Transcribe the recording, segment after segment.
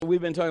we've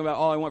been talking about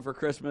All I Want for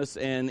Christmas,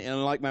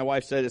 and like my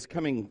wife said, it's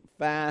coming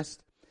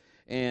fast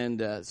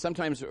and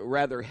sometimes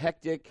rather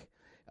hectic.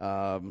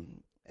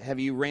 Have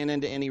you ran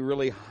into any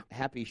really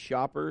happy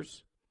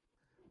shoppers?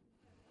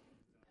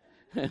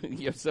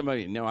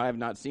 Somebody, no, I have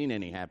not seen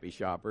any happy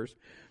shoppers.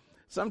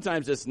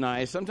 Sometimes it's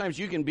nice. Sometimes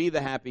you can be the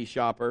happy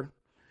shopper,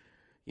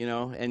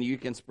 and you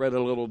can spread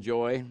a little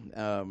joy.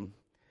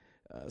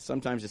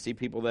 Sometimes you see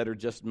people that are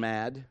just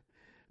mad.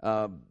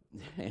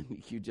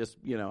 And you just,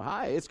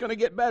 hi, it's going to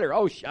get better.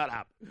 Oh, shut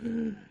up.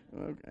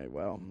 Okay,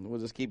 well,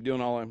 we'll just keep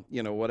doing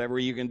whatever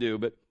you can do.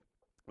 But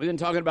we've been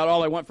talking about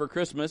All I Want for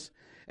Christmas,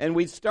 and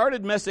we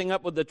started messing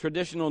up with the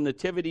traditional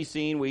nativity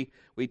scene.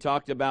 We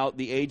talked about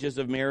the ages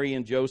of Mary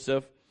and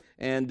Joseph.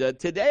 And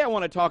today I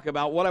want to talk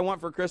about what I want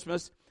for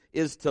Christmas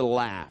is to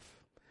laugh.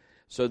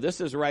 So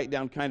this is right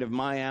down kind of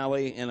my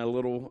alley in a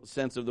little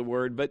sense of the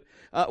word. But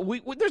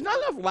there's not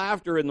enough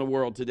laughter in the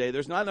world today.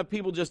 There's not enough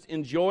people just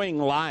enjoying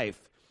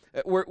life.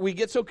 We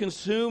get so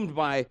consumed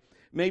by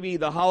maybe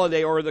the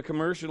holiday or the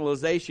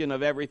commercialization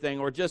of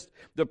everything, or just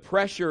the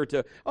pressure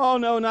to, oh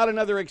no, not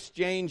another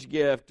exchange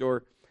gift,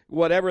 or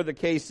whatever the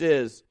case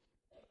is.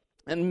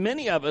 And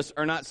many of us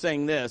are not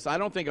saying this. I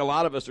don't think a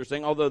lot of us are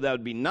saying, although that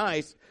would be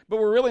nice, but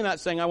we're really not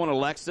saying, I want a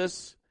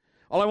Lexus.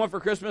 All I want for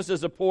Christmas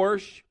is a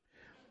Porsche.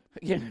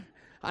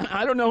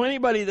 I don't know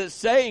anybody that's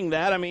saying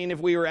that. I mean,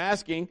 if we were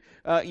asking,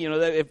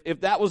 that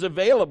if that was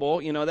available,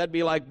 that'd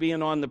be like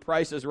being on The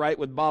Price is Right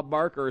with Bob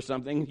Barker or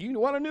something. You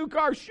want a new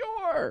car?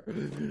 Sure.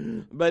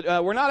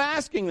 But we're not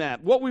asking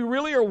that. What we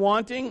really are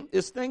wanting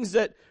is things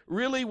that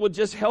really would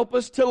just help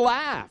us to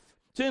laugh,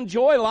 to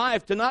enjoy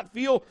life, to not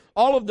feel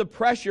all of the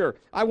pressure.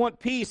 I want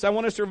peace. I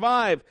want to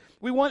survive.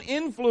 We want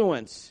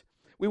influence.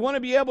 We want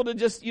to be able to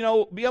just,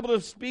 be able to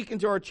speak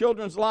into our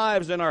children's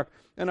lives and our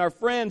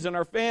friends and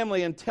our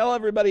family and tell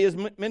everybody as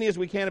many as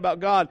we can about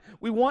God.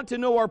 We want to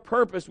know our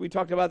purpose. We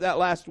talked about that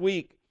last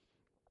week.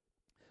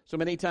 So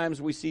many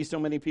times we see so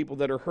many people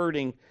that are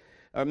hurting,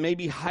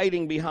 maybe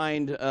hiding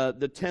behind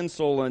the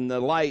tinsel and the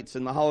lights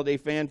and the holiday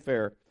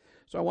fanfare.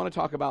 So I want to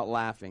talk about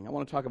laughing. I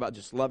want to talk about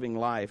just loving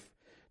life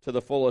to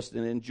the fullest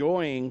and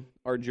enjoying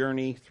our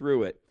journey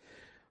through it.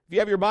 If you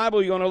have your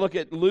Bible, you're going to look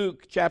at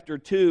Luke chapter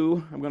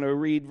 2. I'm going to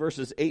read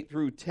verses 8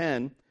 through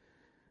 10.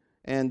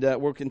 And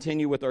we'll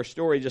continue with our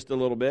story just a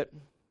little bit.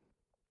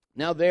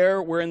 Now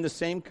there were in the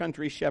same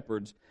country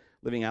shepherds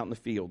living out in the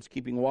fields,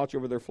 keeping watch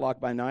over their flock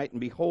by night. And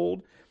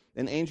behold,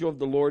 an angel of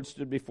the Lord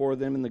stood before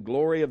them, and the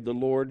glory of the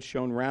Lord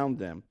shone round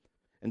them.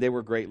 And they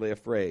were greatly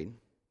afraid.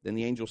 Then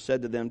the angel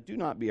said to them, do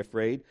not be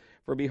afraid,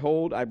 for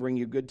behold, I bring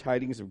you good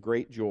tidings of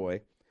great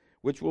joy,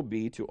 which will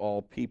be to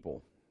all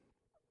people.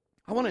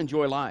 I want to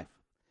enjoy life.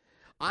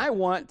 I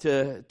want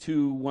to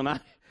when I,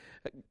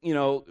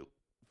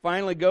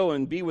 finally go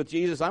and be with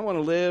Jesus, I want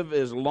to live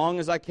as long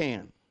as I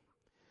can.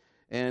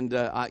 And,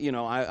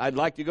 I'd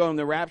like to go in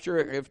the rapture.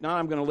 If not,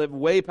 I'm going to live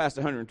way past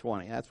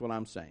 120. That's what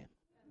I'm saying.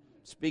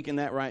 Speaking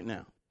that right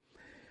now.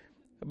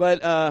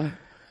 But I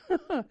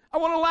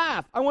want to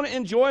laugh. I want to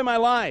enjoy my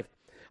life.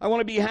 I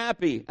want to be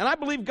happy. And I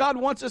believe God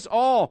wants us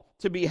all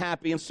to be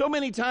happy. And so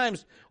many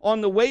times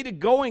on the way to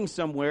going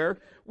somewhere,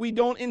 we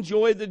don't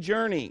enjoy the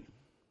journey.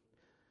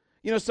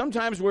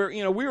 Sometimes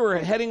we were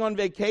heading on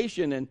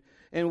vacation, and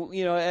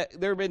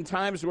there have been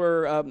times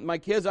where my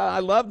kids, I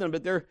love them,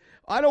 but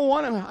I don't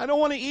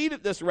want to eat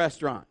at this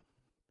restaurant.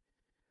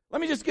 Let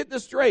me just get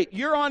this straight.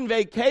 You're on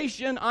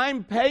vacation.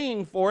 I'm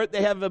paying for it.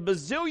 They have a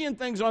bazillion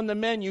things on the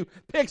menu.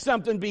 Pick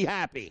something, be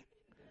happy.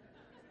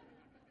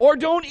 Or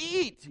don't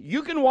eat.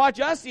 You can watch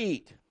us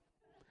eat.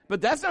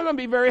 But that's not going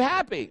to be very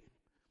happy.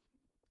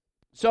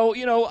 So,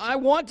 I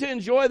want to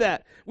enjoy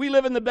that. We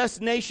live in the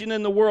best nation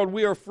in the world.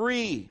 We are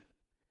free.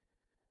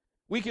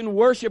 We can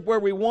worship where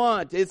we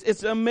want.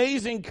 It's an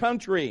amazing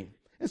country.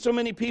 And so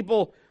many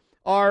people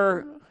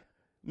are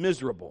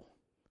miserable.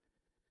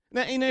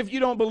 Now, if you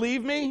don't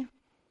believe me,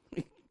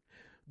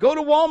 go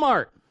to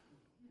Walmart.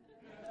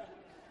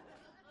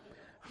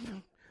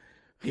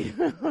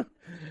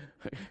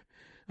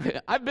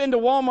 I've been to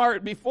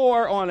Walmart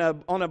before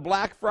on a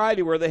Black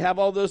Friday where they have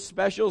all those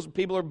specials.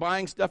 People are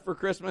buying stuff for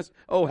Christmas.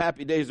 Oh,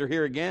 happy days are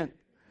here again.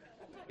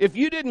 If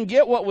you didn't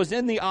get what was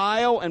in the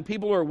aisle and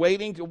people are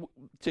waiting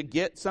to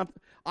get something,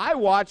 I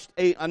watched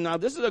now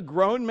this is a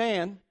grown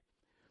man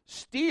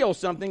steal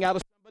something out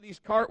of somebody's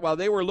cart while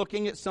they were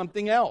looking at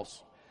something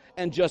else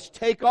and just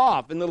take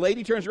off. And the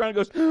lady turns around and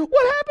goes, what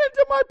happened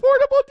to my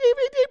portable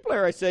DVD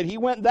player? I said, he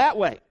went that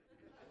way.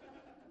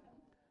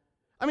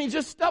 I mean,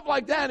 just stuff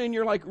like that. And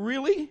you're like,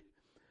 really?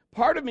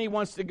 Part of me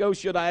wants to go,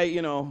 should I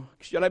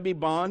be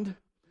Bond?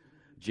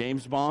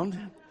 James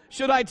Bond?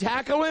 Should I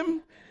tackle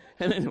him?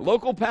 And then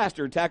local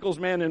pastor tackles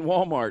man in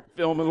Walmart,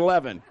 film at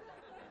 11.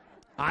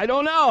 I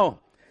don't know.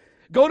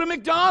 Go to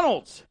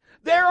McDonald's.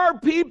 There are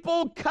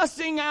people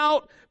cussing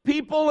out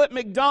people at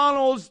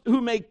McDonald's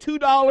who make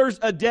 $2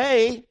 a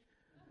day.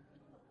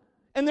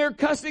 And they're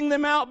cussing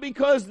them out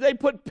because they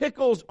put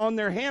pickles on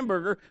their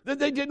hamburger that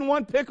they didn't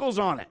want pickles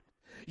on it.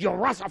 You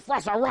russa,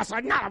 frussa,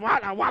 russa, nada,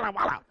 walla, walla,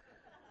 walla.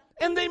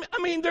 And they're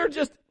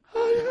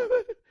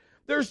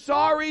They're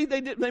sorry they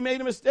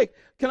made a mistake.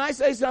 Can I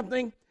say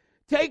something?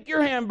 Take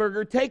your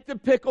hamburger, take the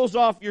pickles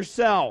off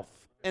yourself,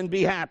 and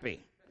be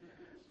happy.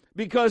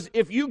 Because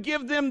if you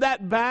give them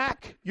that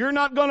back, you're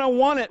not going to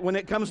want it when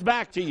it comes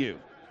back to you.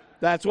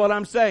 That's what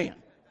I'm saying.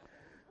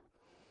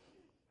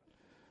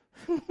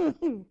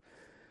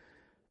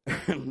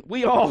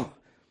 We all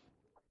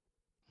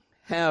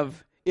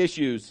have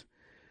issues.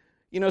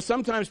 You know,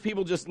 sometimes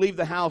people just leave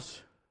the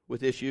house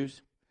with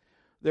issues.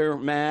 They're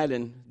mad,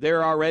 and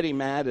they're already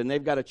mad, and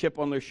they've got a chip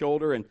on their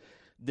shoulder. And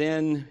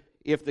then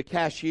if the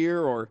cashier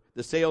or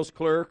the sales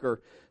clerk or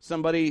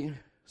somebody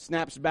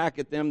snaps back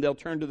at them, they'll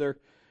turn to their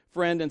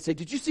friend and say,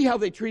 "Did you see how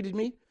they treated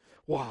me?"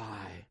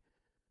 "Why?"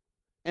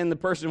 And the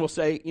person will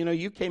say, "You know,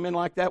 you came in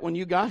like that when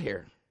you got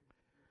here."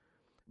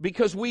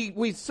 Because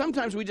we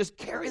sometimes we just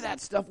carry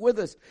that stuff with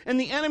us, and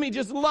the enemy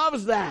just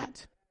loves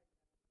that.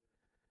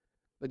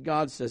 But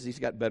God says He's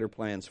got better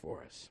plans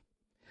for us.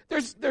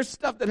 There's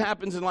stuff that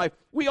happens in life.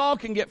 We all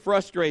can get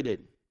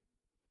frustrated.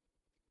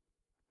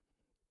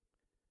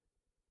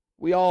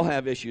 We all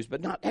have issues,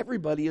 but not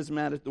everybody is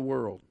mad at the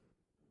world.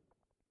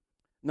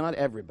 Not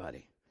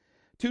everybody.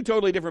 Two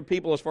totally different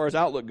people as far as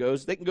outlook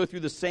goes. They can go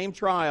through the same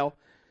trial.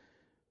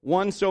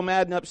 One so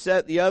mad and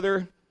upset, the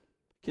other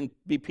can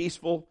be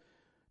peaceful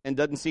and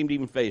doesn't seem to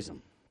even faze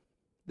them.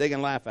 They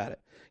can laugh at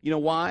it. You know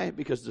why?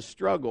 Because the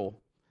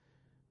struggle,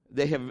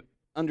 they have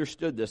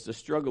understood this. The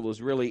struggle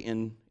is really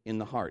in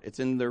the heart. It's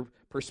in their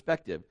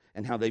perspective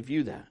and how they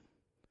view that.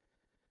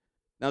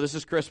 Now, this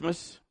is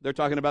Christmas. They're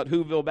talking about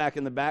Whoville back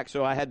in the back,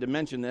 so I had to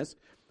mention this.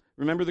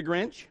 Remember the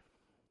Grinch?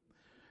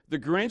 The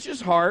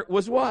Grinch's heart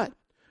was what?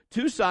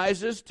 2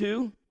 sizes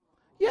too.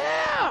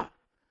 Yeah.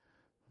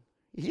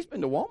 He's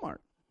been to Walmart.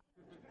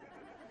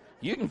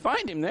 You can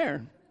find him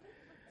there.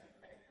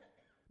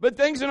 But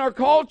things in our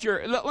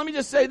culture, let me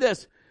just say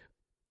this.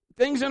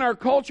 Things in our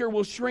culture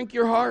will shrink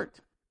your heart.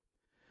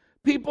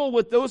 People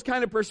with those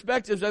kind of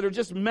perspectives that are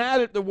just mad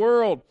at the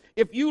world,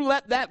 if you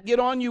let that get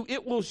on you,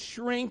 it will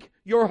shrink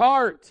your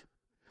heart.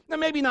 Now,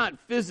 maybe not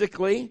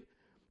physically,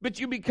 but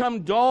you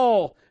become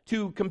dull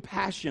to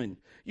compassion.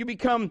 You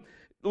become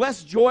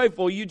less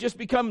joyful. You just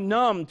become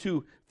numb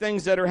to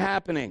things that are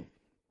happening.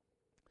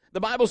 The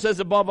Bible says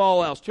above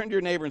all else. Turn to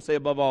your neighbor and say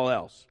above all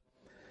else.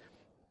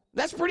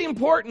 That's pretty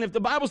important. If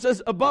the Bible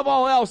says above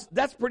all else,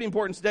 that's a pretty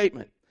important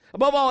statement.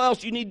 Above all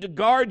else, you need to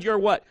guard your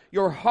what?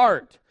 Your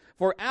heart.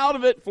 For out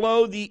of it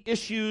flow the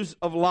issues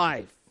of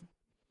life.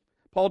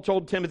 Paul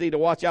told Timothy to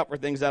watch out for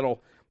things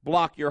that'll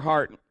block your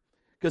heart,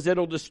 because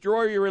it'll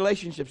destroy your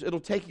relationships. It'll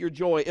take your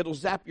joy. It'll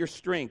zap your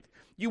strength.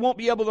 You won't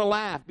be able to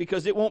laugh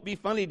because it won't be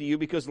funny to you,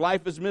 because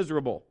life is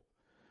miserable.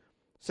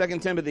 2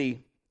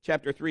 Timothy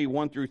chapter 3,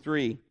 1 through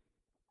 3.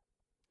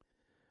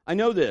 I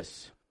know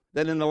this,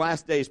 that in the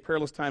last days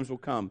perilous times will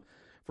come.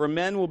 For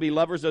men will be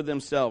lovers of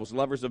themselves,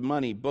 lovers of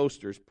money,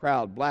 boasters,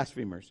 proud,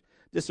 blasphemers,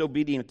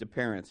 disobedient to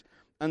parents,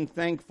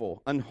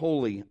 unthankful,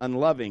 unholy,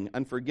 unloving,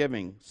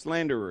 unforgiving,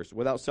 slanderers,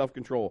 without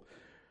self-control,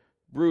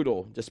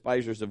 brutal,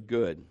 despisers of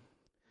good.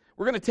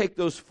 We're going to take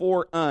those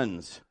 4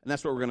 uns, and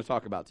that's what we're going to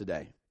talk about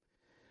today.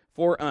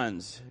 4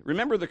 uns.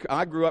 Remember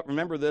I grew up,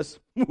 remember this?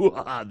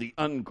 The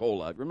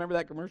Un-Cola. Remember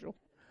that commercial?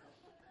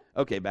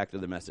 Okay, back to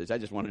the message. I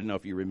just wanted to know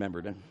if you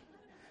remembered it.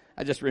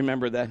 I just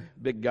remember that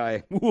big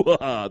guy,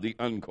 the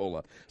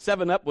Un-Cola.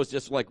 7-Up was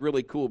just like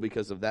really cool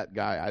because of that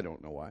guy. I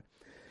don't know why.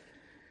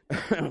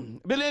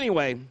 But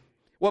anyway,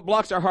 what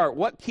blocks our heart?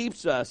 What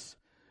keeps us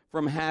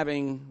from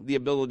having the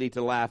ability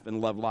to laugh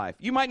and love life?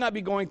 You might not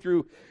be going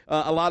through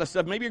a lot of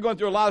stuff. Maybe you're going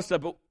through a lot of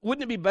stuff, but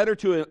wouldn't it be better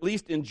to at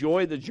least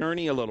enjoy the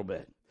journey a little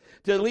bit?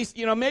 To at least,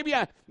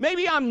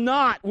 maybe I'm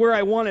not where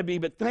I want to be,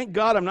 but thank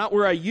God I'm not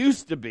where I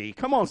used to be.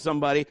 Come on,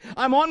 somebody.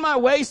 I'm on my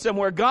way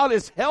somewhere. God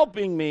is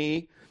helping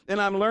me, and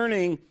I'm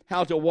learning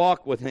how to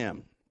walk with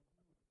Him.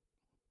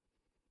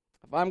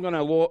 If I'm going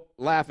to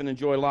laugh and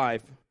enjoy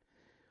life,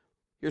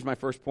 here's my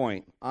first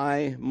point.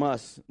 I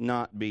must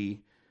not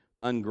be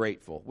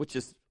ungrateful, which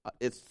is,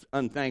 it's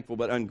unthankful,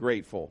 but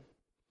ungrateful.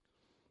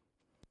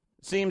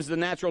 It seems the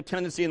natural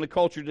tendency in the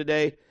culture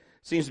today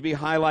seems to be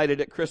highlighted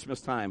at Christmas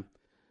time.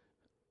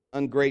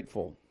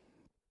 Ungrateful.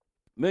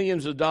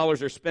 Millions of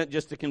dollars are spent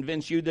just to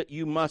convince you that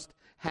you must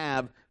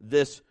have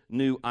this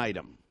new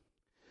item.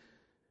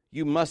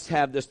 You must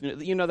have this new,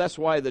 that's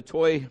why the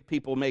toy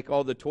people make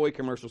all the toy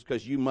commercials,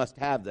 because you must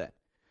have that.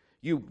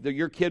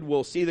 Your kid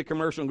will see the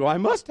commercial and go, I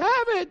must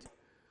have it.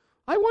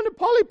 I want a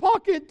Polly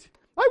Pocket.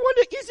 I want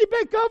an Easy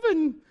Bake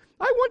Oven.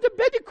 I want a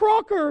Betty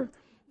Crocker.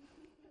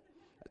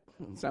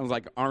 It sounds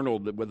like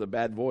Arnold with a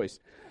bad voice.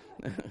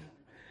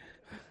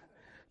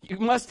 You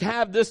must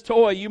have this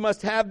toy. You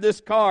must have this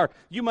car.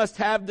 You must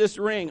have this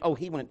ring. Oh,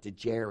 he went to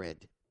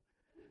Jared.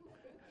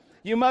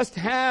 You must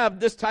have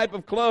this type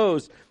of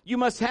clothes. You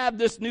must have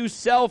this new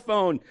cell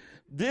phone.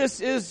 This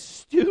is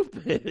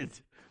stupid.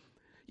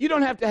 You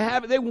don't have to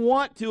have it. They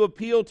want to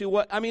appeal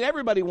to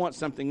everybody wants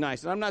something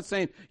nice. And I'm not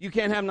saying you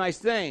can't have nice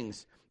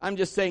things. I'm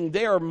just saying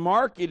they are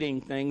marketing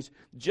things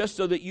just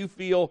so that you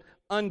feel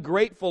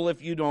ungrateful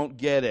if you don't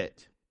get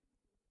it.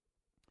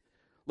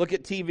 Look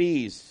at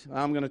TVs.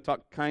 I'm going to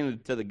talk kind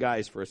of to the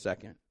guys for a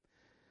second.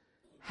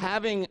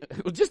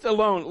 just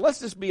alone, let's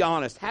just be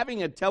honest,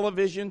 having a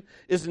television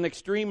is an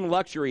extreme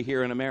luxury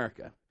here in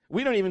America.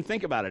 We don't even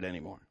think about it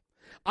anymore.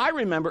 I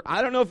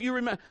don't know if you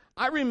remember,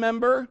 I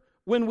remember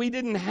when we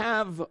didn't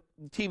have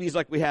TVs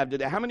like we have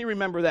today. How many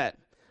remember that?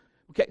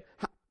 Okay,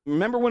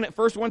 remember when it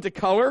first went to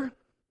color?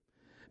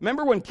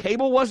 Remember when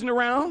cable wasn't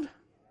around?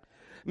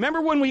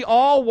 Remember when we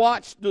all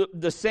watched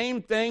the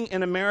same thing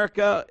in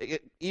America,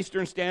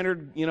 Eastern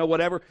Standard,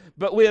 whatever,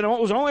 but it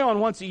was only on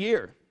once a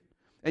year.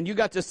 And you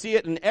got to see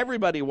it, and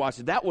everybody watched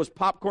it. That was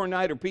popcorn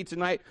night or pizza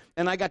night,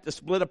 and I got to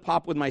split a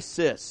pop with my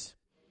sis.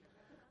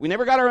 We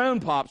never got our own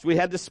pops. We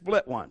had to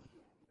split one.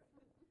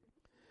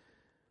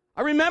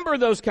 I remember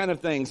those kind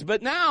of things,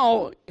 but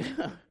now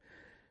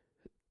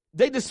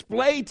they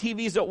display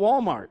TVs at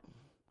Walmart,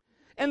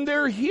 and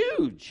they're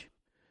huge.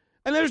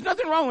 And there's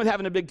nothing wrong with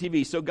having a big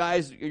TV. So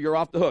guys, you're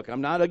off the hook.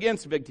 I'm not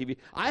against big TV.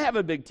 I have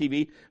a big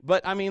TV,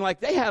 but I mean, like,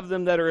 they have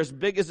them that are as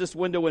big as this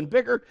window and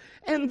bigger,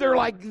 and they're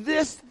like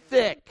this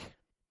thick.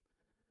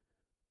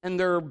 And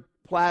they're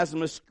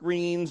plasma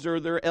screens, or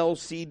they're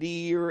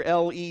LCD or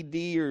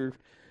LED, or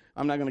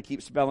I'm not going to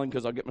keep spelling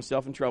because I'll get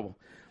myself in trouble.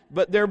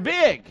 But they're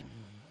big.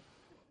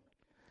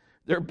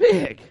 They're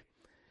big.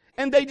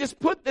 And they just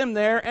put them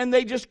there, and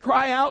they just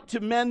cry out to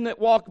men that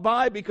walk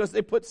by because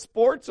they put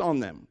sports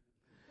on them.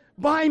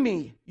 Buy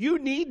me. You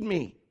need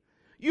me.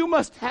 You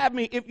must have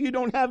me. If you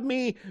don't have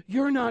me,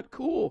 you're not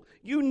cool.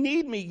 You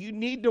need me. You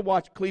need to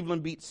watch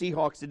Cleveland beat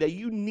Seahawks today.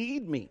 You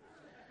need me.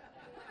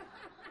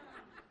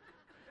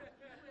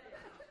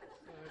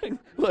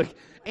 Look,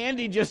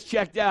 Andy just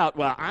checked out.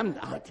 Well, I'll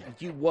tell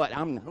you what,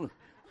 I'm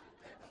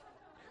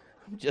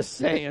just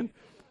saying.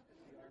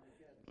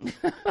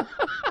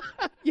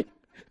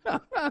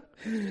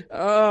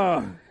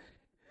 Oh,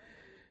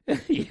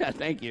 yeah,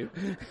 thank you.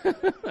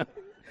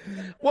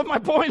 Well, my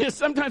point is,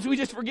 sometimes we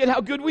just forget how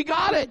good we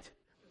got it.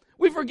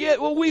 We forget,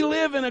 we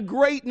live in a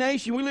great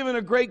nation. We live in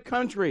a great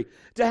country.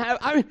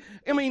 I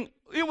mean,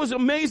 it was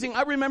amazing.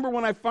 I remember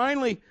when I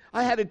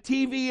had a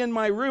TV in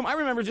my room. I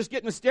remember just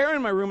getting a stereo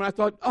in my room, and I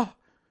thought, oh.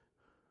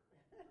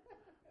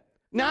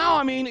 Now,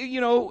 I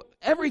mean,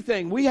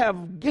 everything. We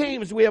have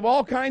games. We have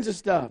all kinds of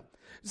stuff.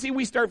 See,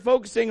 we start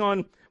focusing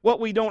on what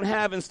we don't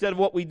have instead of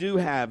what we do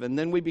have, and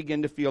then we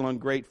begin to feel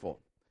ungrateful.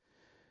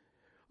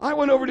 I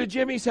went over to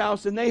Jimmy's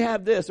house, and they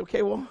have this.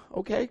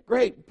 Okay,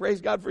 great. Praise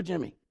God for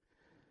Jimmy.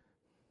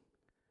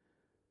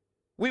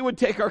 We would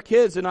take our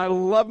kids, and I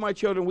love my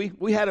children.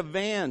 We had a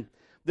van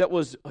that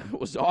was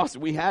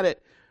awesome. We had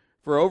it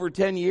for over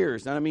 10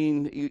 years. And I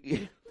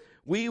mean,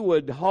 we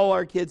would haul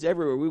our kids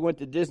everywhere. We went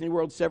to Disney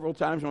World several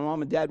times. My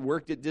mom and dad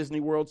worked at Disney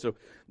World, so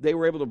they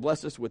were able to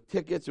bless us with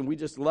tickets, and we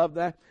just loved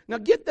that. Now,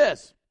 get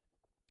this.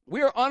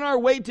 We are on our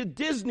way to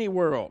Disney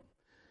World.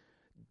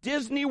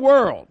 Disney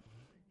World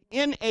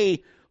in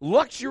a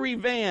luxury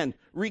van,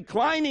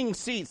 reclining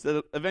seats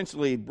that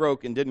eventually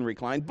broke and didn't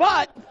recline,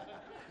 but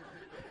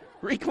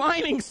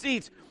reclining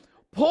seats,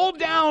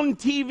 pull-down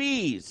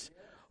TVs,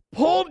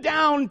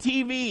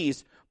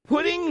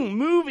 putting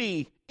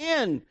movie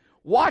in,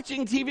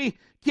 watching TV.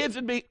 Kids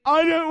would be,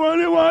 I don't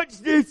want to watch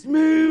this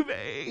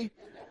movie.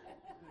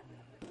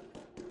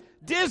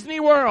 Disney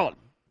World,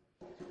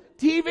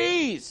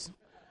 TVs,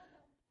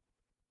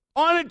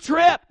 on a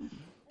trip,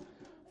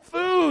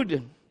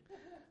 food.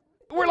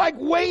 We're like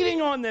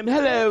waiting on them.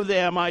 Hello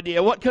there, my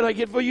dear. What can I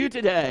get for you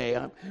today?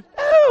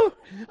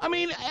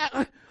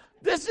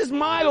 This is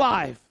my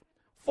life.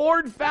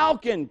 Ford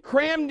Falcon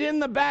crammed in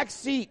the back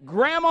seat.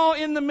 Grandma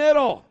in the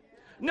middle.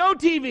 No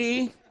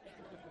TV.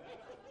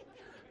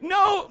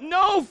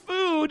 No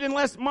food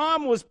unless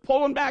mom was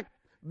pulling back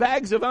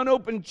bags of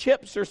unopened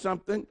chips or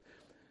something.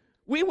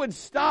 We would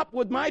stop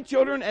with my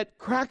children at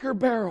Cracker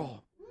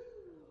Barrel.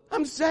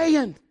 I'm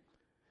saying,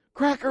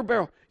 Cracker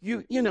Barrel.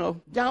 You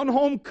know, down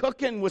home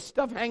cooking with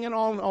stuff hanging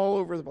all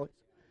over the place.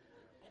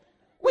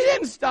 We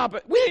didn't stop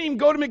it. We didn't even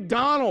go to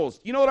McDonald's.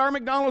 You know what our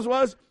McDonald's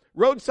was?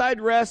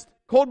 Roadside rest,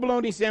 cold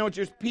bologna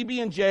sandwiches,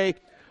 PB&J,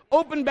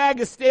 open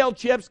bag of stale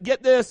chips.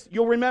 Get this,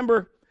 you'll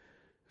remember,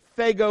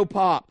 Faygo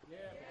Pop.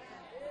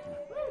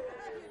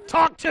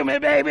 Talk to me,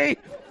 baby.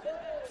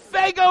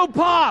 Faygo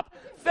Pop.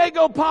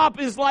 Faygo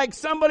Pop is like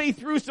somebody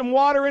threw some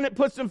water in it,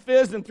 put some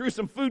fizz, and threw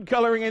some food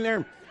coloring in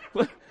there.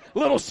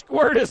 Little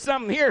squirt of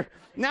something here.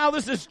 Now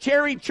this is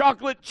cherry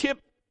chocolate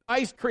chip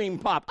ice cream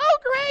pop. Oh,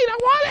 great, I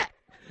want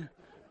it.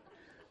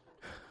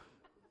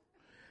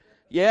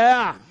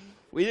 Yeah,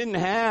 we didn't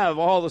have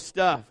all the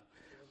stuff.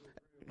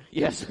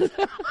 Yes.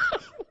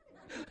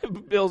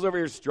 Bill's over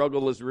here,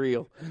 struggle is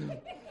real.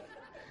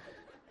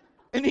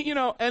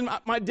 And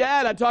my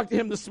dad, I talked to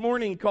him this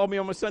morning. He called me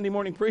on my Sunday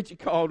morning preach. He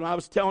called, and I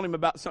was telling him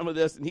about some of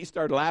this, and he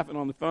started laughing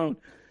on the phone.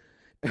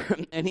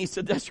 And he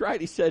said, that's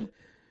right. He said,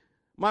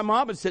 my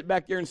mom would sit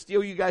back there and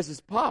steal you guys'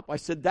 pop. I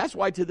said, that's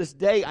why to this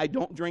day I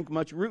don't drink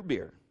much root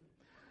beer.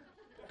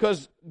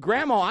 Because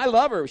Grandma, I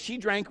love her. She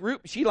liked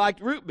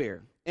root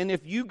beer. And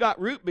if you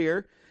got root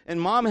beer and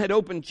Mom had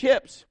opened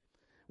chips,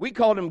 we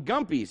called them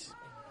Gumpies.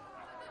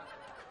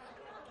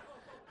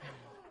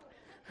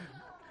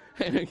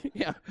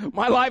 Yeah,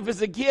 my life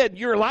as a kid,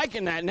 you're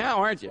liking that now,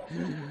 aren't you?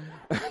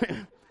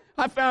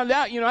 I found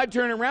out, I'd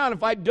turn around.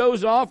 If I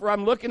doze off or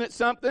I'm looking at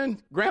something,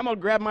 Grandma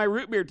would grab my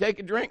root beer, take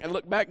a drink, and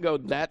look back and go,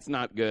 that's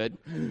not good.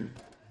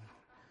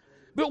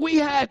 But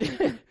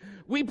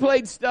we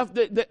played stuff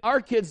that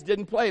our kids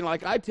didn't play.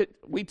 Like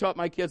we taught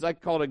my kids, I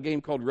called a game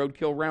called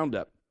Roadkill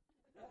Roundup.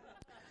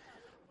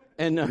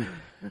 And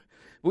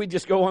we'd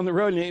just go on the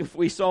road, and if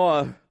we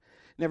saw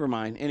never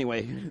mind.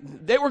 Anyway,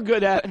 they were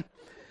good at it.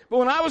 But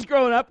when I was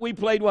growing up, we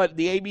played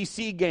the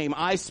ABC game,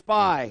 I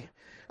Spy.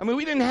 I mean,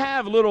 we didn't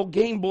have little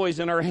Game Boys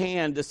in our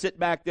hand to sit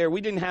back there.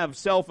 We didn't have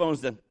cell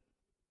phones.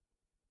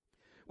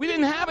 We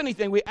didn't have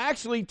anything. We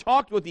actually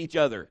talked with each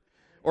other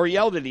or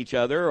yelled at each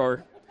other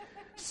or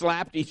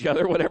slapped each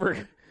other,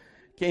 whatever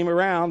came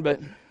around. But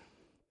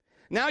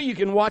now you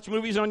can watch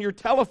movies on your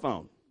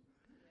telephone.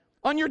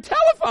 On your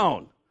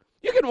telephone.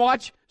 You can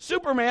watch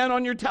Superman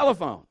on your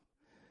telephone.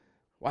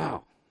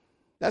 Wow.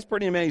 That's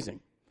pretty amazing.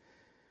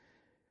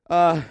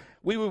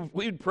 We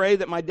would pray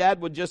that my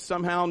dad would just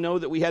somehow know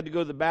that we had to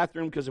go to the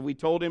bathroom, because if we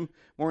told him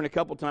more than a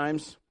couple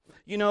times,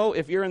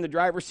 if you're in the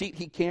driver's seat,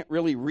 he can't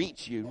really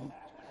reach you.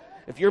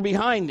 If you're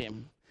behind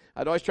him,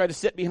 I'd always try to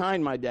sit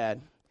behind my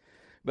dad.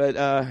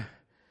 But,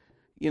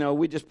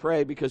 we just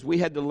pray because we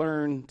had to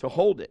learn to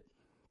hold it.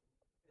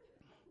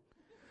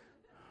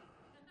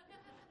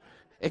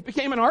 It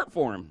became an art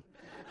form.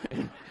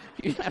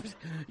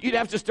 You'd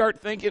have to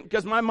start thinking,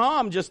 because my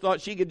mom just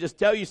thought she could just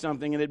tell you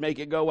something and it'd make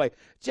it go away.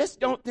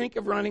 Just don't think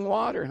of running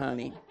water,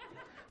 honey.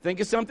 Think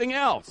of something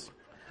else.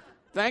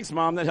 Thanks,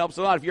 Mom. That helps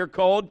a lot. If you're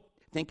cold,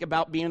 think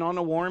about being on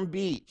a warm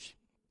beach.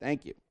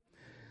 Thank you.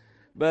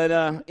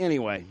 But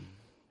anyway,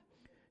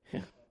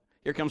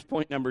 here comes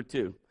point number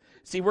 2.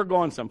 See, we're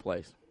going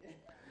someplace.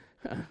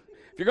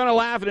 If you're going to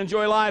laugh and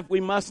enjoy life,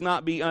 we must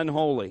not be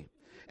unholy.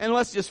 And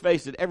let's just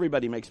face it,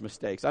 everybody makes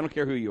mistakes. I don't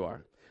care who you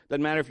are.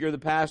 Doesn't matter if you're the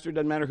pastor,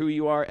 doesn't matter who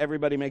you are,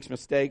 everybody makes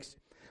mistakes.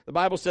 The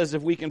Bible says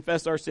if we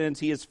confess our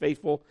sins, he is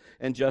faithful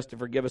and just to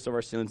forgive us of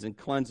our sins and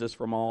cleanse us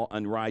from all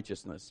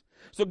unrighteousness.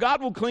 So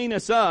God will clean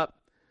us up,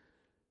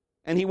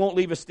 and he won't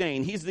leave a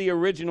stain. He's the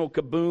original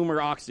Kaboom or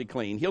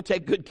OxyClean. He'll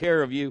take good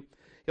care of you.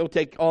 He'll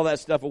take all that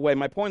stuff away.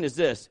 My point is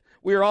this: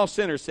 we are all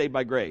sinners saved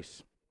by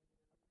grace.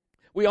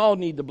 We all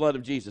need the blood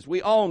of Jesus.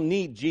 We all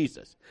need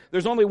Jesus.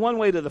 There's only one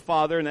way to the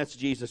Father, and that's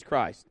Jesus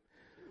Christ.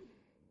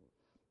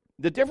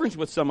 The difference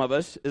with some of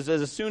us is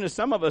as soon as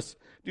some of us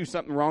do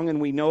something wrong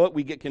and we know it,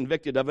 we get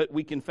convicted of it,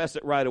 we confess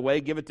it right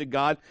away, give it to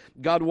God.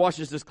 God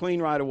washes us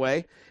clean right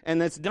away, and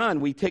that's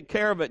done. We take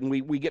care of it, and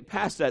we get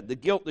past that. The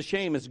guilt, the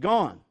shame is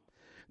gone.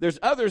 There's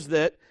others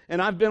that,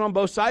 and I've been on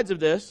both sides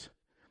of this,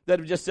 that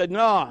have just said,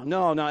 no,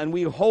 and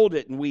we hold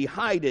it, and we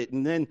hide it,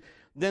 and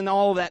then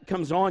all that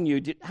comes on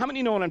you. How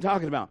many know what I'm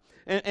talking about?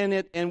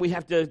 And we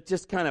have to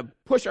just kind of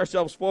push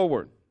ourselves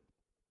forward.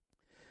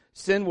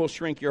 Sin will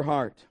shrink your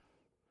heart.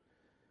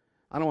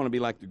 I don't want to be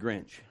like the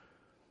Grinch.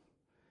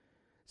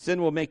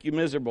 Sin will make you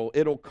miserable.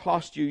 It'll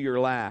cost you your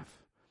laugh.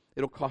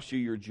 It'll cost you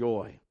your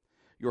joy,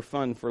 your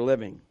fun for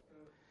living.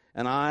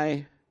 And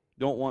I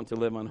don't want to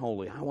live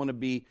unholy. I want to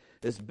be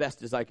as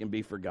best as I can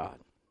be for God.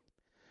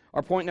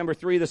 Our point number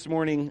 3 this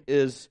morning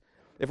is,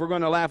 if we're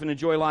going to laugh and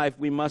enjoy life,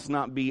 we must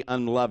not be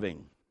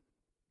unloving.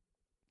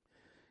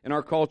 And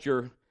our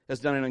culture has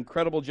done an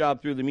incredible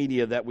job through the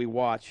media that we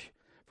watch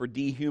for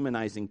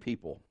dehumanizing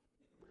people.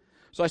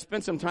 So I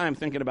spent some time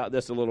thinking about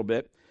this a little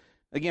bit.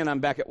 Again, I'm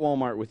back at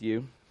Walmart with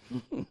you.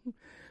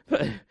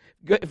 But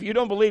if you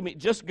don't believe me,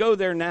 just go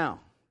there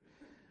now.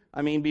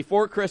 I mean,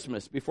 before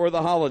Christmas, before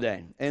the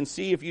holiday, and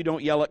see if you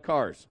don't yell at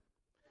cars.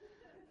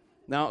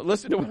 Now,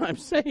 listen to what I'm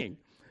saying.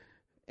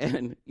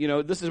 And,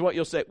 this is what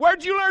you'll say.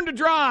 Where'd you learn to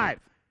drive?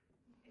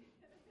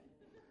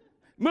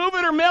 Move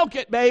it or milk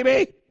it,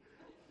 baby.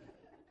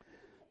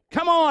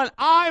 Come on,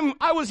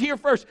 I was here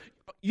first.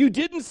 You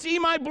didn't see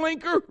my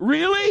blinker?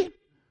 Really?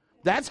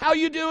 That's how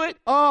you do it?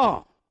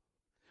 Oh.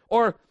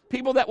 Or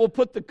people that will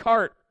put the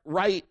cart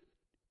right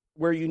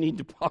where you need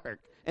to park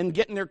and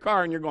get in their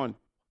car and you're going.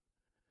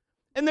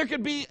 And there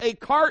could be a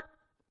cart.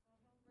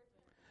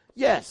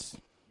 Yes.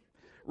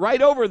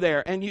 Right over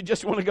there. And you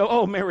just want to go,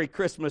 oh, Merry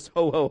Christmas,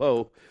 ho, ho,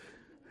 ho.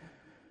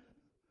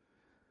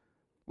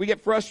 We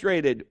get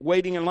frustrated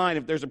waiting in line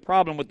if there's a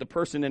problem with the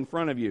person in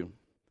front of you.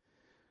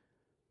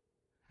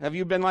 Have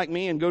you been like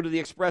me and go to the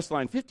express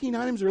line? 15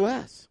 items or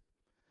less.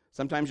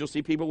 Sometimes you'll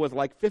see people with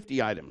like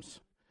 50 items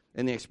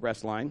in the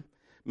express line.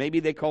 Maybe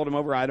they called them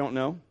over, I don't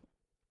know.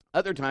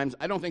 Other times,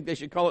 I don't think they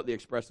should call it the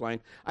express line.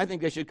 I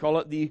think they should call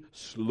it the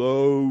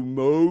slow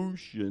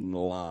motion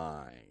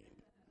line.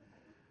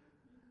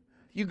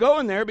 You go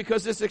in there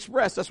because it's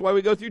express. That's why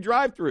we go through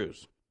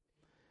drive-thrus.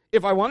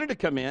 If I wanted to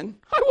come in,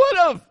 I would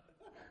have.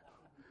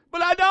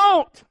 But I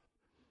don't.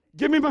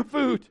 Give me my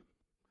food.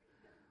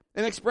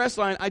 An express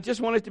line, I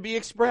just want it to be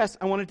express.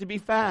 I want it to be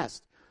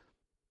fast.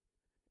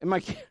 And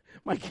my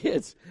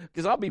kids,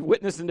 because I'll be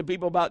witnessing to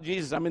people about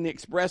Jesus. I'm in the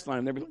express line,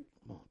 and they'll be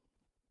like,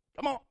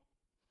 come on.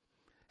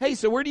 Hey,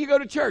 so where do you go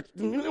to church?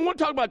 I don't want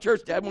to talk about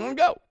church, Dad. We want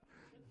to go.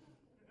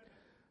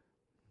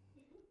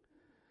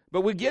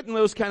 But we get in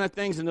those kind of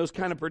things and those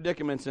kind of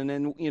predicaments, and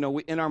then,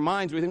 in our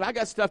minds, we think, I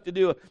got stuff to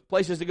do,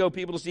 places to go,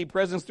 people to see,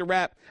 presents to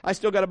wrap. I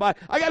still got to buy.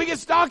 I got to get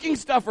stocking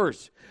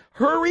stuffers.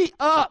 Hurry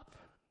up.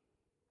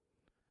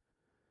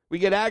 We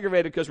get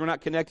aggravated because we're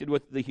not connected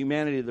with the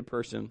humanity of the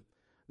person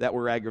that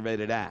we're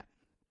aggravated at.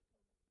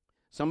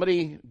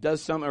 Somebody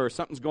does something, or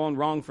something's going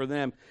wrong for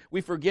them,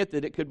 we forget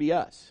that it could be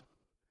us.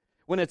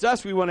 When it's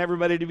us, we want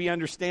everybody to be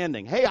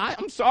understanding. Hey,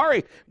 I'm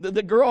sorry.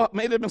 The girl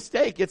made a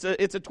mistake. It's a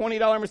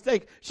 $20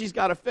 mistake. She's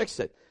got to fix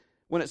it.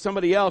 When it's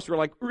somebody else, we're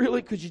like,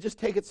 really? Could you just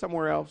take it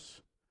somewhere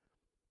else?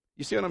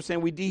 You see what I'm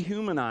saying? We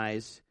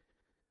dehumanize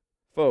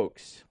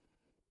folks.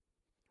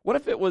 What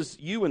if it was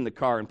you in the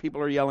car and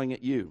people are yelling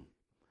at you?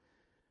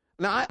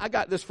 Now, I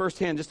got this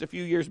firsthand just a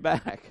few years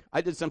back.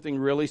 I did something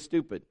really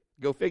stupid.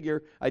 Go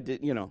figure. I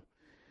did,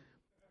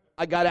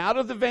 I got out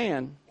of the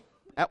van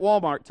at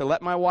Walmart to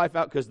let my wife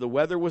out because the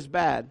weather was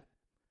bad.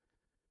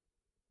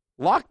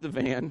 Locked the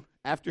van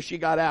after she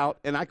got out,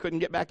 and I couldn't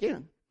get back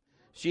in.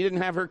 She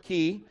didn't have her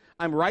key.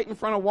 I'm right in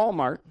front of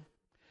Walmart.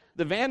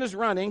 The van is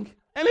running,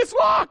 and it's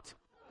locked.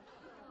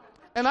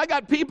 And I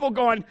got people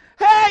going,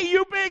 hey,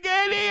 you big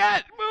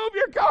idiot, move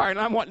your car. And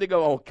I'm wanting to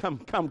go, oh,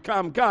 come.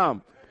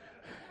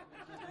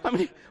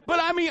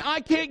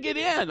 I can't get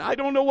in. I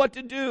don't know what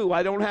to do.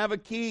 I don't have a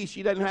key.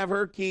 She doesn't have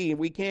her key.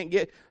 We can't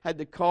had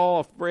to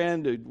call a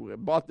friend who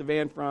bought the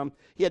van from.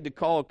 He had to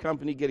call a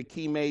company, get a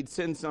key made,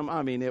 send some.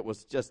 It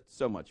was just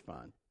so much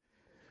fun.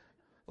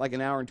 Like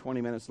an hour and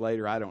 20 minutes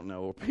later, I don't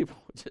know, people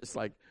just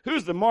like,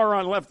 who's the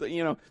moron left?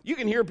 You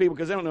can hear people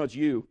because they don't know it's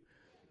you.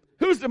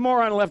 Who's the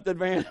moron left the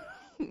van?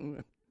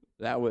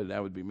 That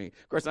would be me.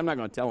 Of course, I'm not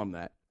going to tell them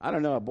that. I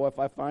don't know, boy, if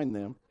I find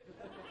them.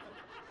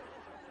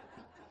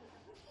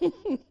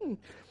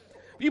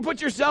 If you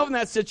put yourself in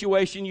that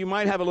situation, you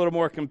might have a little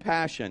more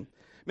compassion.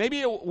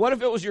 What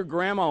if it was your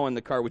grandma in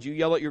the car? Would you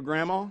yell at your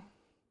grandma?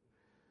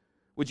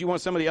 Would you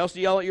want somebody else to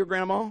yell at your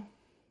grandma?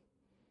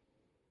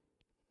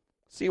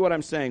 See what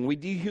I'm saying? We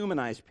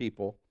dehumanize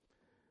people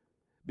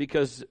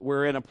because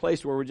we're in a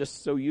place where we're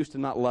just so used to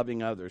not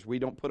loving others. We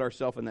don't put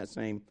ourselves in that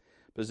same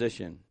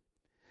position.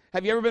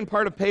 Have you ever been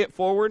part of Pay It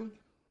Forward?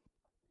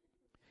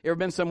 You ever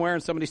been somewhere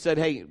and somebody said,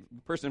 hey,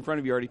 the person in front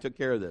of you already took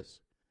care of this?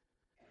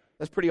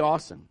 That's pretty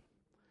awesome.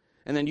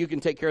 And then you can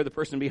take care of the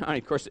person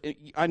behind. Of course,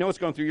 I know what's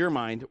going through your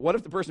mind. What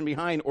if the person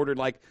behind ordered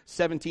like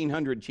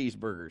 1,700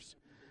 cheeseburgers?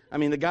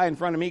 The guy in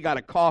front of me got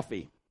a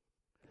coffee.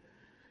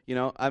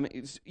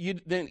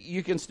 Then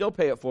you can still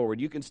pay it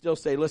forward. You can still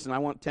say, listen, I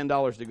want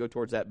 $10 to go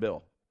towards that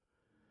bill.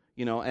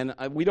 And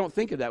we don't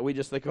think of that. We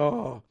just think,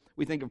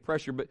 we think of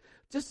pressure. But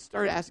just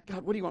start asking,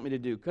 God, what do you want me to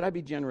do? Could I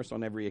be generous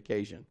on every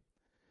occasion?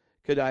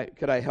 Could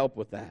I help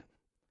with that?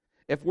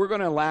 If we're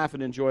going to laugh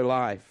and enjoy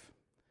life,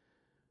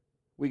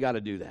 we got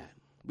to do that.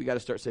 We got to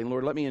start saying,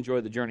 Lord, let me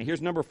enjoy the journey.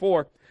 Here's number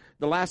 4.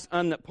 The last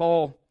that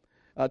Paul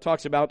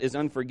talks about is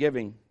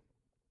unforgiving.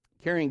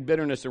 Carrying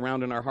bitterness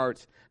around in our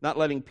hearts, not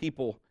letting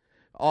people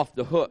off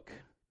the hook.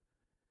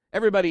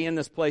 Everybody in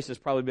this place has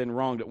probably been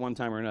wronged at one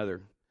time or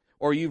another.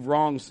 Or you've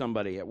wronged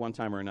somebody at one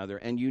time or another,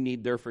 and you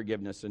need their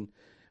forgiveness. And,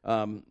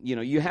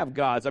 you have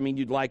God's.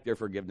 You'd like their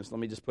forgiveness. Let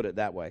me just put it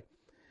that way.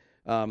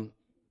 And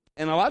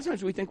a lot of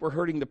times we think we're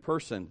hurting the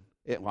person.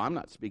 I'm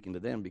not speaking to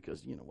them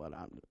because,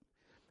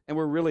 and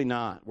we're really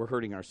not. We're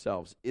hurting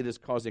ourselves. It is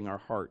causing our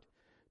heart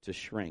to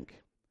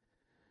shrink.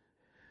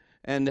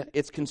 And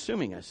it's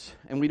consuming us,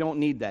 and we don't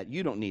need that.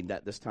 You don't need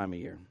that this time of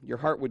year. Your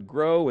heart would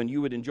grow, and you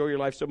would enjoy your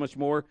life so much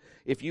more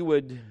if you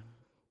would,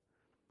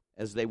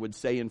 as they would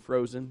say in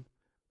Frozen,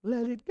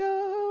 let it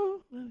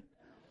go.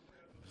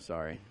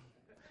 Sorry.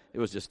 It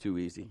was just too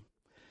easy.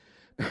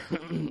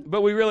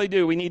 But we really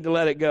do. We need to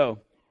let it go.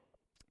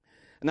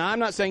 Now, I'm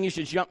not saying you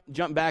should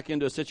jump back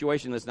into a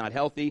situation that's not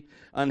healthy,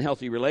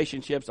 unhealthy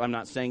relationships. I'm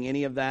not saying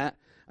any of that.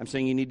 I'm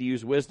saying you need to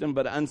use wisdom.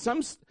 But in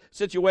some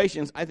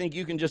situations, I think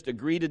you can just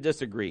agree to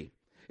disagree.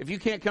 If you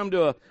can't come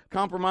to a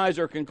compromise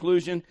or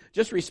conclusion,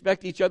 just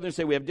respect each other and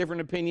say, we have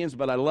different opinions,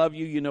 but I love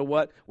you. You know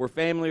what? We're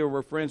family or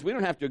we're friends. We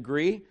don't have to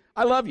agree.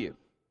 I love you.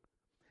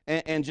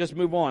 And just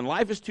move on.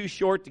 Life is too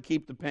short to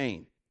keep the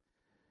pain.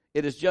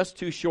 It is just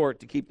too short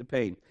to keep the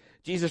pain.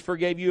 Jesus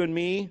forgave you and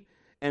me,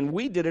 and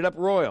we did it up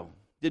royal.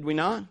 Did we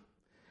not?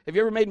 Have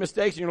you ever made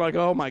mistakes and you're like,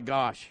 oh my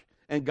gosh,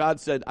 and God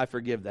said, I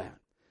forgive that.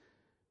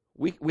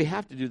 We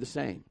have to do the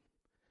same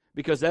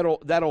because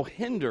that'll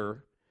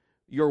hinder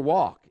your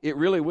walk. It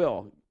really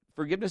will.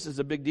 Forgiveness is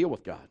a big deal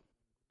with God.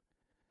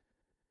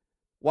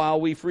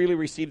 While we freely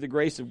receive the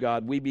grace of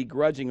God, we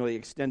begrudgingly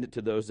extend it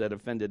to those that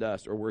offended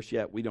us, or worse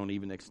yet, we don't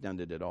even extend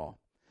it at all.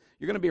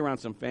 You're going to be around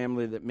some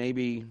family that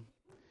maybe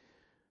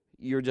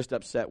you're just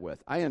upset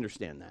with. I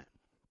understand that.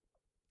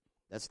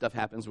 That stuff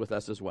happens with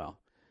us as well.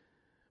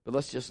 But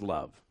let's just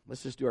love.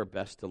 Let's just do our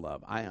best to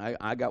love.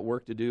 I got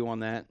work to do on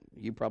that.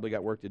 You probably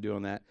got work to do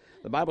on that.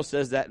 The Bible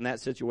says that in that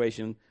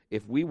situation,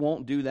 if we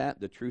won't do that,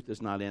 the truth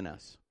is not in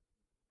us.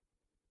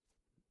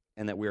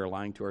 And that we are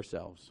lying to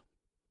ourselves.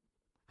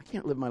 I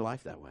can't live my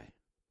life that way.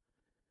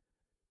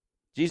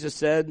 Jesus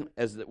said,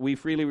 as we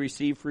freely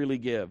receive, freely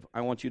give. I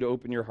want you to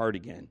open your heart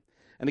again.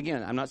 And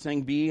again, I'm not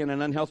saying be in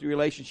an unhealthy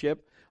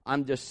relationship.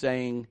 I'm just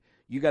saying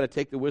you got to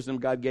take the wisdom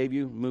God gave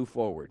you, move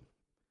forward.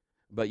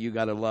 But you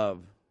got to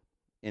love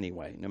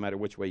anyway, no matter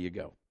which way you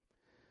go.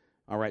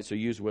 All right, so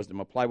use wisdom.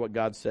 Apply what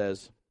God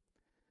says.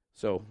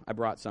 So I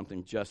brought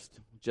something just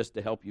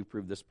to help you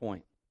prove this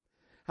point.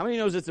 How many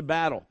knows it's a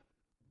battle?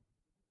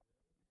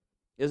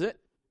 Is it?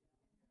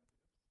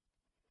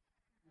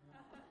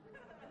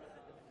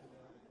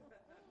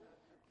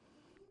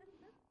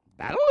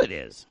 Battle it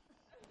is.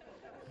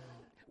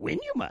 Win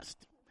you must.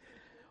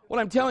 What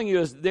I'm telling you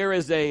is there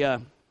is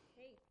a...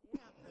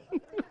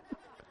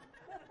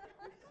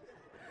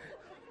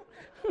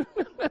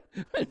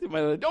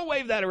 Don't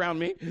wave that around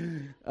me.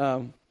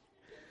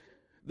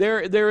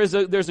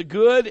 There's a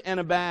good and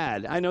a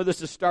bad. I know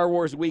this is Star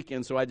Wars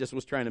weekend, so I just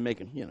was trying to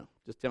make it,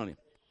 just telling you.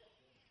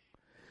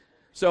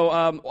 So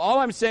all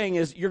I'm saying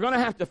is you're going to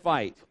have to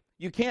fight.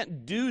 You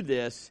can't do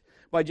this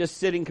by just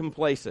sitting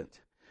complacent.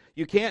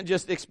 You can't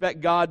just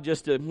expect God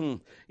just to,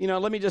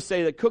 let me just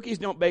say that cookies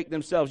don't bake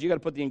themselves. You got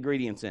to put the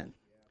ingredients in.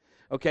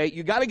 Okay?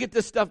 You got to get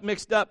this stuff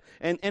mixed up,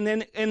 and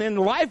then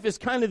life is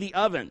kind of the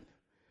oven.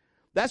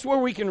 That's where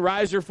we can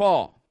rise or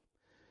fall.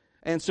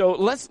 And so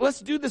let's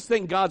do this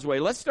thing God's way.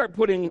 Let's start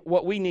putting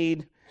what we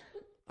need.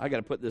 I got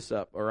to put this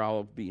up or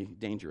I'll be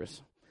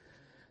dangerous.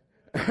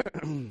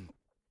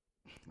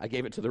 I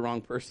gave it to the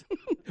wrong person.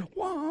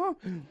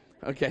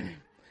 Okay.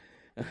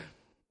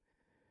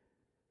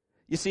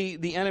 You see,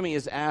 the enemy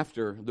is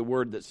after the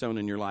word that's sown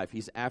in your life.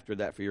 He's after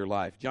that for your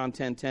life. John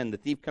 10:10, the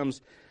thief comes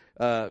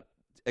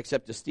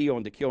except to steal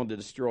and to kill and to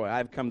destroy. I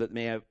have come that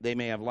they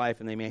may have life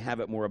and they may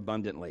have it more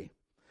abundantly.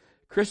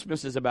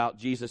 Christmas is about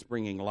Jesus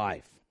bringing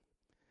life.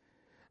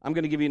 I'm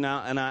going to give you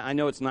now, and I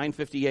know it's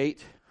 9:58.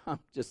 I'm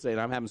just saying,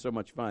 I'm having so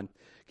much fun.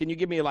 Can you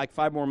give me like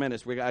 5 more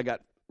minutes? I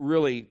got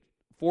really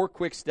 4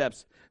 quick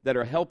steps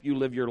that'll help you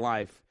live your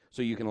life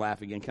so you can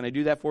laugh again. Can I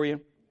do that for you?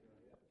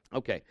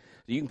 Okay.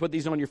 So you can put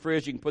these on your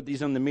fridge. You can put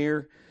these on the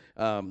mirror.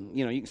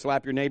 You can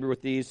slap your neighbor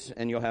with these,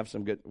 and you'll have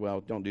some good,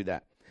 well, don't do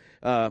that.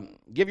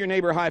 Give your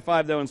neighbor a high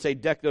five, though, and say,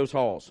 deck those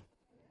halls.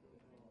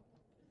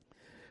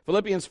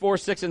 Philippians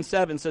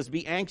 4:6-7 says,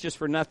 be anxious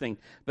for nothing,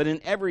 but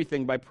in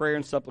everything by prayer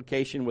and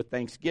supplication with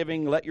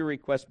thanksgiving, let your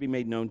requests be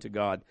made known to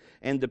God.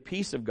 And the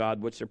peace of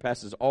God, which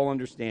surpasses all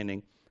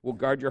understanding, will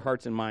guard your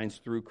hearts and minds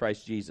through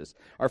Christ Jesus.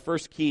 Our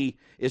first key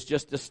is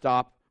just to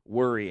stop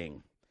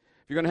worrying.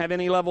 If you're going to have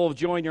any level of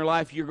joy in your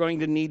life, you're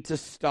going to need to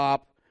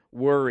stop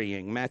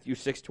worrying. Matthew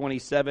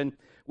 6:27,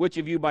 which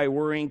of you by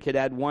worrying could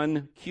add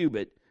 1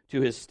 cubit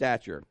to his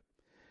stature?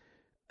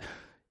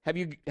 Have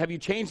you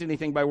changed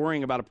anything by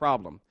worrying about a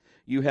problem?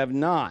 You have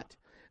not.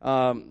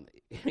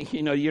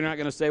 You're not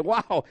going to say,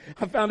 wow,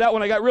 I found out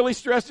when I got really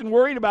stressed and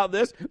worried about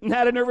this and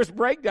had a nervous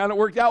breakdown, it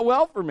worked out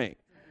well for me.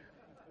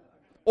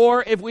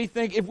 Or if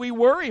we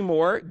worry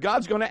more,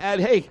 God's going to add,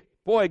 hey,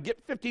 boy,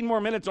 get 15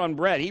 more minutes on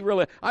bread.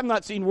 I've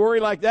not seen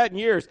worry like that in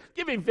years.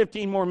 Give him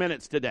 15 more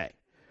minutes today.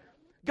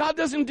 God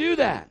doesn't do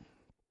that.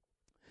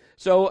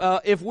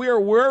 So if we're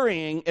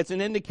worrying, it's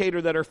an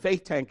indicator that our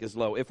faith tank is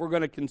low, if we're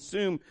going to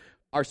consume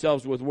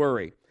ourselves with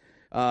worry.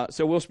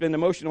 So we'll spend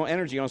emotional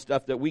energy on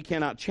stuff that we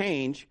cannot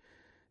change,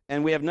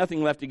 and we have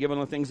nothing left to give on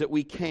the things that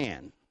we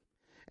can.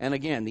 And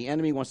again, the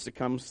enemy wants to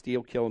come,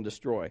 steal, kill, and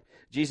destroy.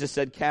 Jesus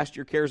said, cast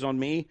your cares on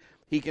me.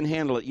 He can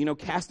handle it.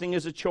 Casting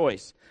is a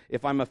choice.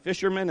 If I'm a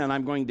fisherman and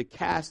I'm going to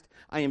cast,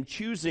 I am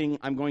choosing,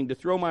 I'm going to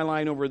throw my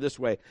line over this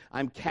way.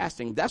 I'm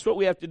casting. That's what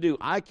we have to do.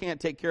 I can't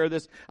take care of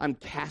this. I'm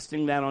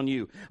casting that on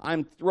you.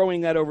 I'm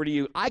throwing that over to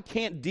you. I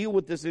can't deal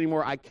with this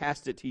anymore. I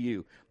cast it to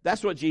you.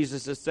 That's what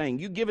Jesus is saying.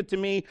 You give it to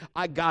me.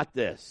 I got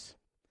this.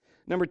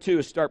 Number 2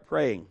 is start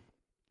praying.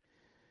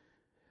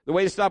 The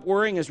way to stop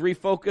worrying is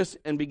refocus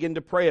and begin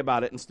to pray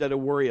about it instead of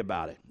worry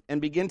about it.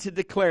 And begin to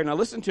declare. Now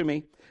listen to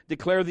me.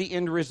 Declare the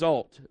end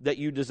result that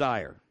you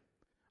desire.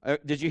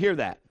 Did you hear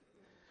that?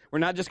 We're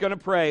not just going to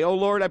pray, oh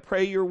Lord, I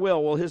pray your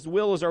will. Well, his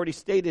will is already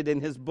stated in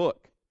his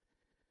book.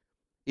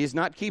 He's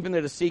not keeping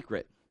it a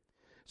secret.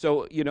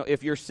 So,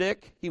 if you're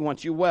sick, he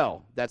wants you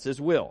well. That's his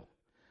will.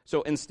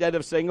 So instead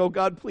of saying, oh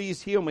God,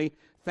 please heal me,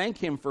 thank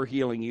him for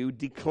healing you.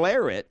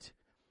 Declare it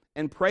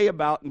and pray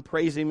about and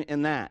praise him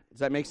in that. Does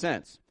that make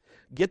sense?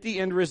 Get the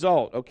end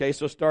result. Okay,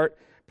 so start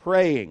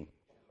praying.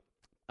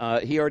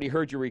 He already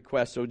heard your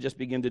request, so just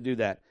begin to do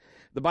that.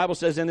 The Bible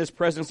says in his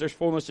presence there's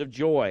fullness of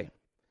joy.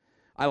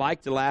 I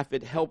like to laugh.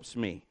 It helps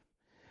me.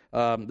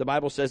 The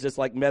Bible says it's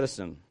like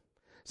medicine.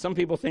 Some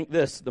people think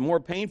this, the more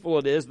painful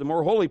it is, the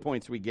more holy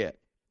points we get.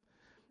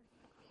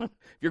 If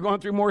you're going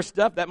through more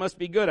stuff, that must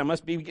be good. I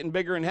must be getting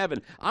bigger in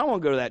heaven. I don't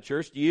want to go to that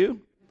church. Do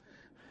you?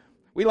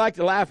 We like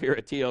to laugh here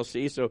at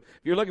TLC, so if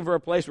you're looking for a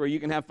place where you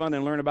can have fun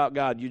and learn about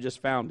God, you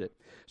just found it.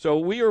 So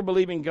we are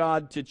believing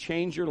God to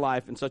change your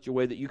life in such a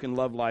way that you can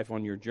love life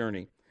on your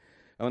journey.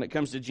 And when it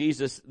comes to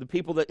Jesus, the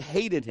people that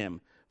hated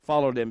him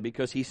followed him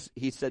because he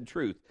said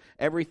truth.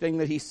 Everything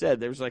that he said,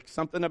 there was like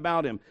something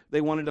about him.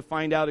 They wanted to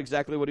find out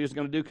exactly what he was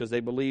going to do because they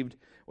believed,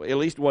 well, at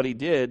least what he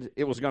did,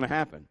 it was going to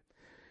happen.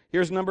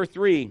 Here's number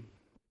 3.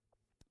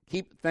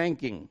 Keep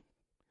thanking.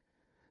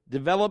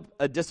 Develop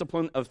a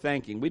discipline of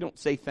thanking. We don't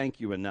say thank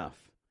you enough.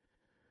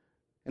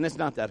 And it's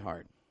not that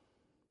hard.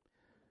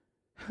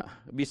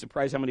 I'd be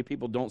surprised how many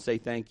people don't say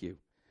thank you.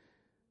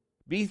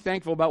 Be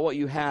thankful about what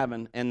you have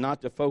and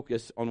not to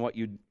focus on what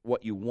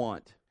you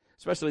want,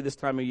 especially this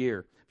time of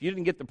year. If you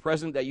didn't get the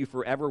present that you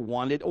forever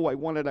wanted, I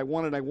want it,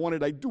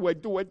 I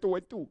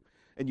do,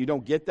 and you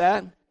don't get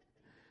that,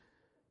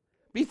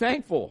 be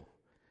thankful.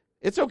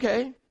 It's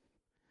okay.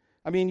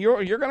 I mean,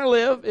 you're going to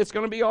live. It's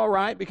going to be all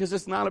right because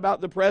it's not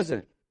about the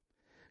present.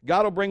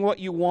 God will bring what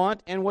you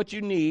want and what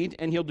you need,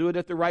 and He'll do it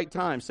at the right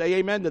time. Say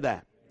amen to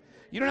that.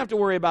 You don't have to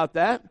worry about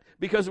that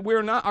because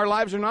our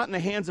lives are not in the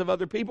hands of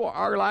other people.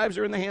 Our lives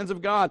are in the hands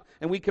of God,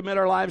 and we commit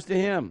our lives to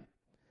Him.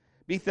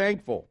 Be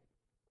thankful.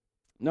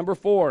 Number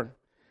 4,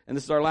 and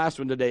this is our last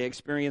one today,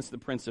 experience the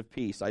Prince of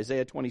Peace.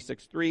 Isaiah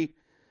 26:3,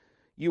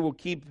 you will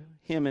keep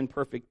him in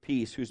perfect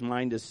peace whose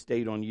mind is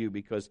stayed on you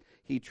because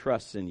he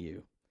trusts in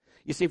you.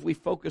 You see, if we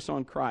focus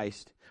on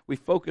Christ, we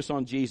focus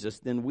on Jesus,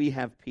 then we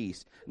have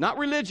peace. Not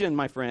religion,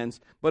 my friends,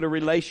 but a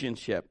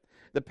relationship.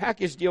 The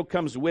package deal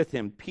comes with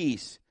Him,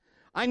 peace.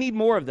 I need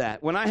more of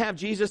that. When I have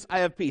Jesus, I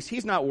have peace.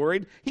 He's not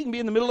worried. He can be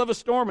in the middle of a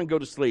storm and go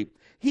to sleep.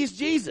 He's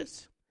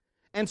Jesus.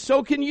 And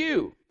so can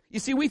you. You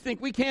see, we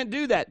think we can't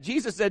do that.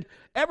 Jesus said,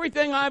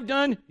 everything I've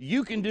done,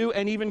 you can do,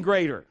 and even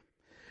greater.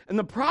 And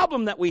the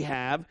problem that we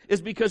have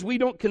is because we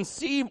don't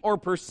conceive or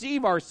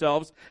perceive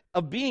ourselves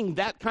of being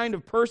that kind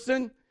of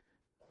person,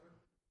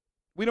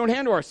 we don't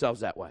handle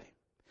ourselves that way.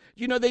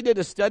 You know, they did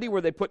a study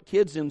where they put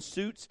kids in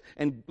suits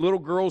and little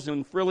girls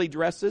in frilly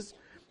dresses,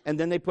 and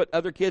then they put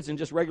other kids in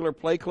just regular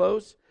play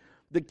clothes.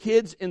 The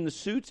kids in the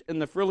suits and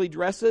the frilly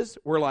dresses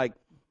were like,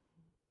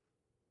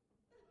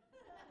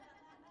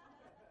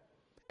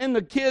 and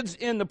the kids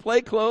in the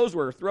play clothes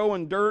were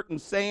throwing dirt and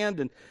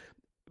sand,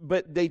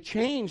 but they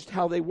changed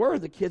how they were,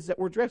 the kids that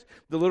were dressed.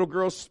 The little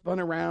girls spun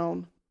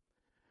around.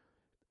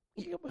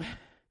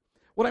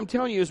 What I'm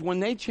telling you is when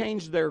they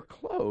changed their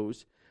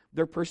clothes,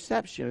 their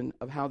perception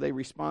of how they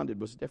responded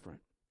was different.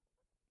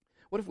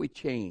 What if we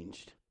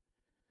changed?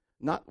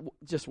 I'm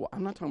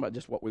not talking about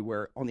just what we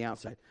wear on the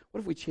outside.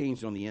 What if we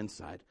changed on the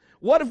inside?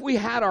 What if we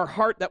had our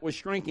heart that was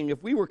shrinking?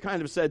 If we were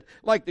kind of said,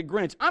 like the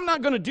Grinch, I'm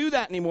not going to do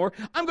that anymore.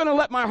 I'm going to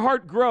let my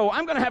heart grow.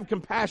 I'm going to have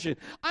compassion.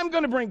 I'm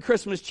going to bring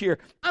Christmas cheer.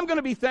 I'm going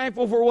to be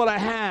thankful for what I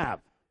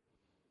have.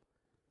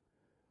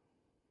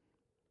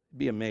 It'd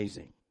be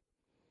amazing.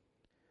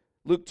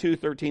 Luke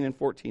 2:13 and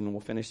 14, and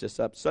we'll finish this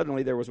up.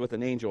 Suddenly there was with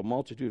an angel a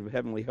multitude of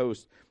heavenly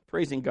hosts,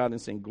 praising God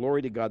and saying,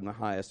 glory to God in the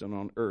highest, and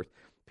on earth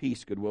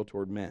peace, goodwill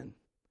toward men.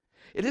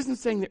 It isn't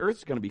saying the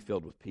earth's going to be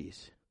filled with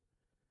peace.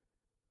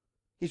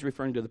 He's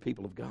referring to the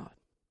people of God.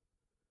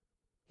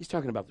 He's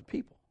talking about the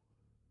people.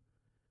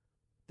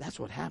 That's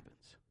what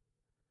happens.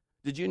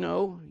 Did you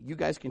know you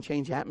guys can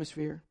change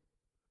atmosphere?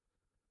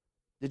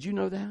 Did you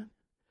know that?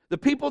 The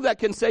people that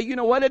can say, you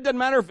know what, it doesn't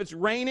matter if it's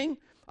raining.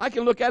 I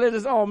can look at it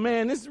as, oh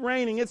man, this is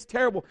raining, it's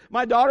terrible.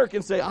 My daughter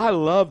can say, I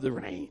love the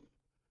rain.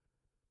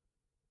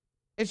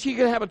 And she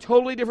can have a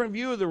totally different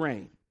view of the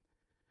rain.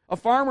 A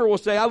farmer will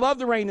say, I love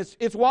the rain,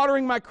 it's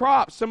watering my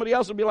crops. Somebody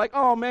else will be like,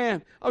 oh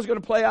man, I was going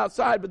to play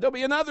outside, but there'll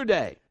be another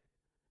day.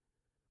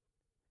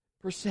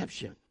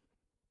 Perception.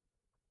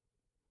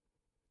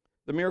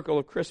 The miracle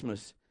of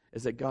Christmas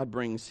is that God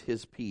brings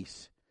His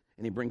peace,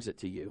 and He brings it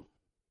to you.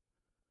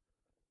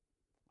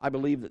 I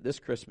believe that this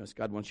Christmas,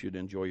 God wants you to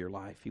enjoy your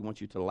life. He wants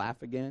you to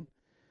laugh again.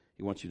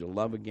 He wants you to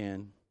love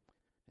again.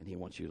 And He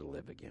wants you to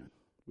live again.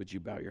 Would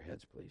you bow your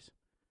heads, please?